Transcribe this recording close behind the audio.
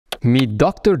Meet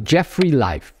Dr. Jeffry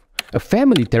Life, a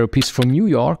family therapist from New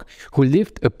York who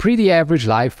lived a pretty average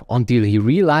life until he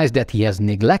realized that he has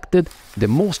neglected the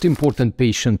most important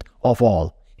patient of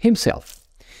all, himself.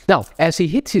 Now, as he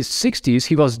hit his 60s,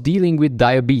 he was dealing with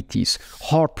diabetes,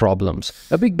 heart problems,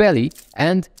 a big belly,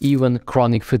 and even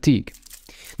chronic fatigue.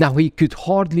 Now, he could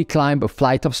hardly climb a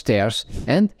flight of stairs,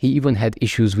 and he even had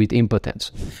issues with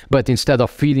impotence. But instead of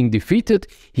feeling defeated,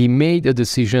 he made a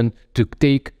decision to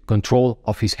take control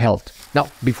of his health. Now,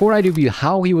 before I reveal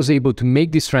how he was able to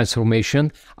make this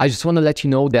transformation, I just want to let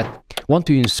you know that I want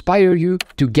to inspire you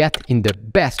to get in the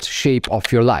best shape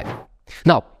of your life.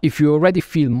 Now, if you already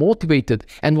feel motivated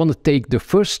and want to take the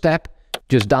first step,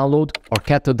 just download our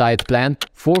keto diet plan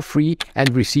for free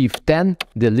and receive 10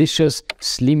 delicious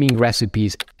slimming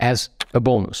recipes as a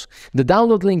bonus. The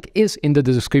download link is in the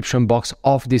description box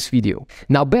of this video.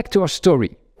 Now back to our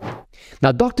story.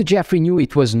 Now Dr. Jeffry knew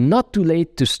it was not too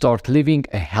late to start living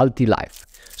a healthy life.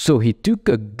 So he took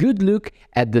a good look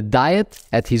at the diet,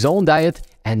 at his own diet,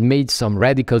 and made some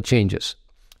radical changes.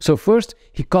 So first,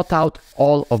 he cut out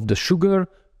all of the sugar,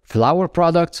 flour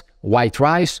products, white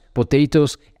rice,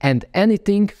 potatoes, and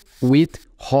anything with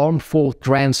harmful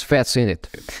trans fats in it.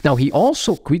 Now, he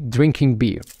also quit drinking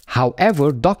beer.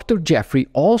 However, Dr. Jeffry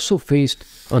also faced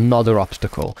another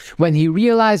obstacle when he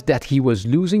realized that he was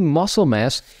losing muscle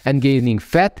mass and gaining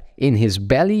fat in his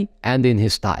belly and in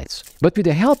his thighs. But with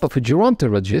the help of a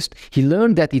gerontologist, he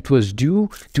learned that it was due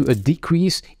to a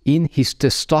decrease in his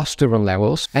testosterone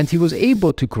levels, and he was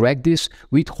able to correct this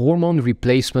with hormone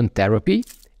replacement therapy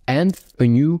and a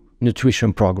new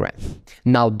nutrition program.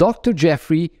 Now, Dr.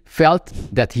 Jeffry felt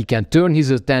that he can turn his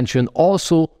attention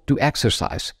also to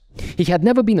exercise. He had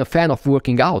never been a fan of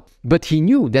working out, but he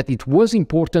knew that it was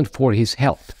important for his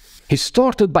health. He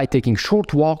started by taking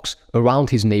short walks around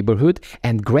his neighborhood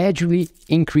and gradually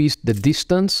increased the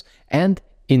distance and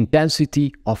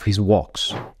intensity of his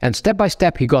walks. And step by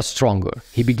step, he got stronger.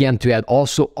 He began to add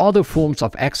also other forms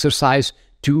of exercise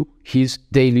to his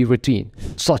daily routine,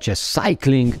 such as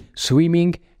cycling,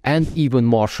 swimming, and even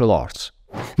martial arts.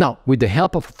 Now, with the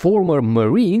help of a former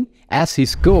Marine as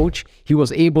his coach, he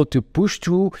was able to push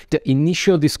through the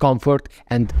initial discomfort,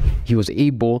 and he was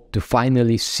able to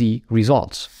finally see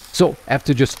results. So,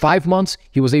 after just 5 months,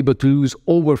 he was able to lose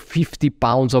over 50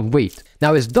 pounds of weight.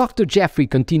 Now, as Dr. Jeffry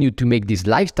continued to make these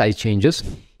lifestyle changes,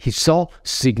 he saw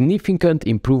significant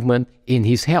improvement in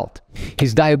his health.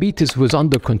 His diabetes was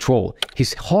under control,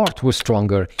 his heart was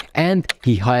stronger, and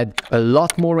he had a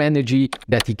lot more energy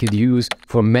that he could use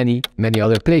for many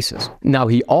other places. Now,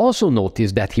 he also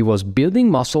noticed that he was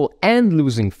building muscle and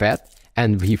losing fat,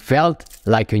 and he felt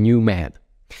like a new man.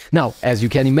 Now, as you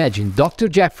can imagine, Dr.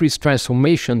 Jeffry's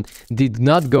transformation did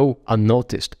not go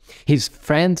unnoticed. His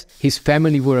friends, his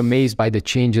family were amazed by the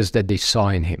changes that they saw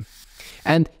in him.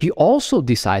 And he also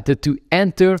decided to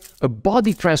enter a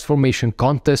body transformation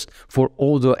contest for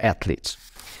older athletes.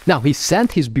 Now, he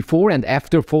sent his before and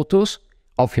after photos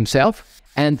of himself,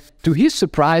 and to his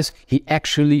surprise, he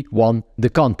actually won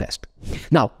the contest.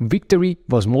 Now, victory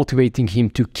was motivating him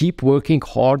to keep working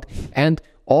hard and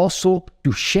also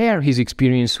to share his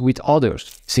experience with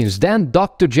others. Since then,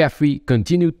 Dr. Jeffry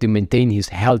continued to maintain his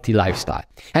healthy lifestyle.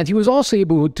 And he was also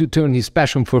able to turn his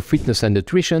passion for fitness and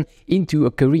nutrition into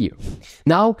a career.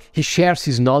 Now, he shares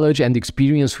his knowledge and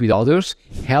experience with others,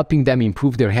 helping them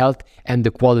improve their health and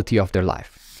the quality of their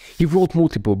life. He wrote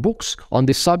multiple books on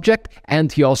this subject,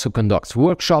 and he also conducts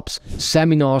workshops,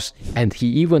 seminars, and he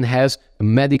even has a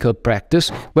medical practice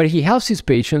where he helps his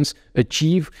patients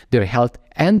achieve their health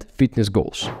and fitness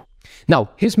goals. Now,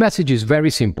 his message is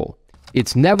very simple.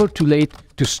 It's never too late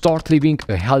to start living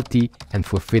a healthy and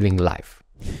fulfilling life.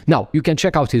 Now, you can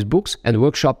check out his books and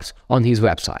workshops on his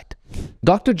website.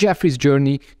 Dr. Jeffry's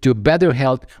journey to better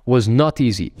health was not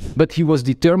easy, but he was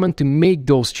determined to make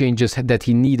those changes that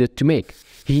he needed to make.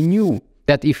 He knew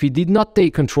that if he did not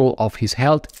take control of his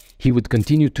health, he would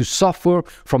continue to suffer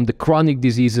from the chronic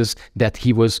diseases that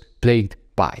he was plagued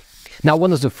by. Now,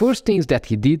 one of the first things that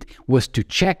he did was to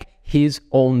check his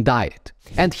own diet.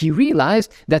 And he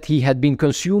realized that he had been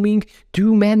consuming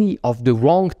too many of the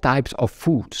wrong types of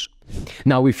foods.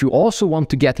 Now, if you also want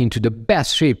to get into the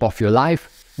best shape of your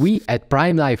life, we at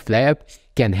Prime Life Lab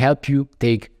can help you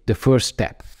take the first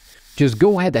step. Just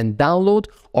go ahead and download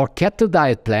our keto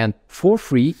diet plan for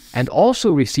free and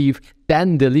also receive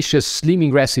 10 delicious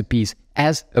slimming recipes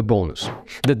as a bonus.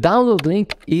 The download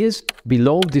link is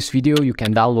below this video. You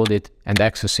can download it and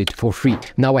access it for free.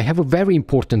 Now, I have a very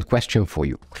important question for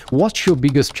you. What's your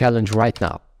biggest challenge right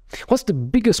now? What's the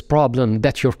biggest problem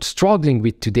that you're struggling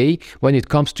with today when it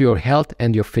comes to your health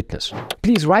and your fitness?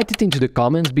 Please write it into the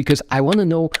comments because I want to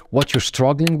know what you're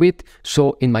struggling with,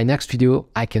 so in my next video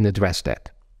I can address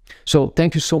that. So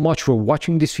thank you so much for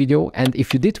watching this video, and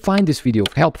if you did find this video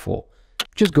helpful,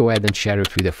 just go ahead and share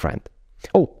it with a friend.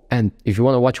 Oh, and if you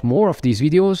want to watch more of these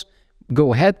videos,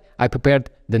 go ahead, I prepared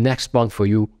the next one for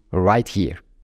you right here.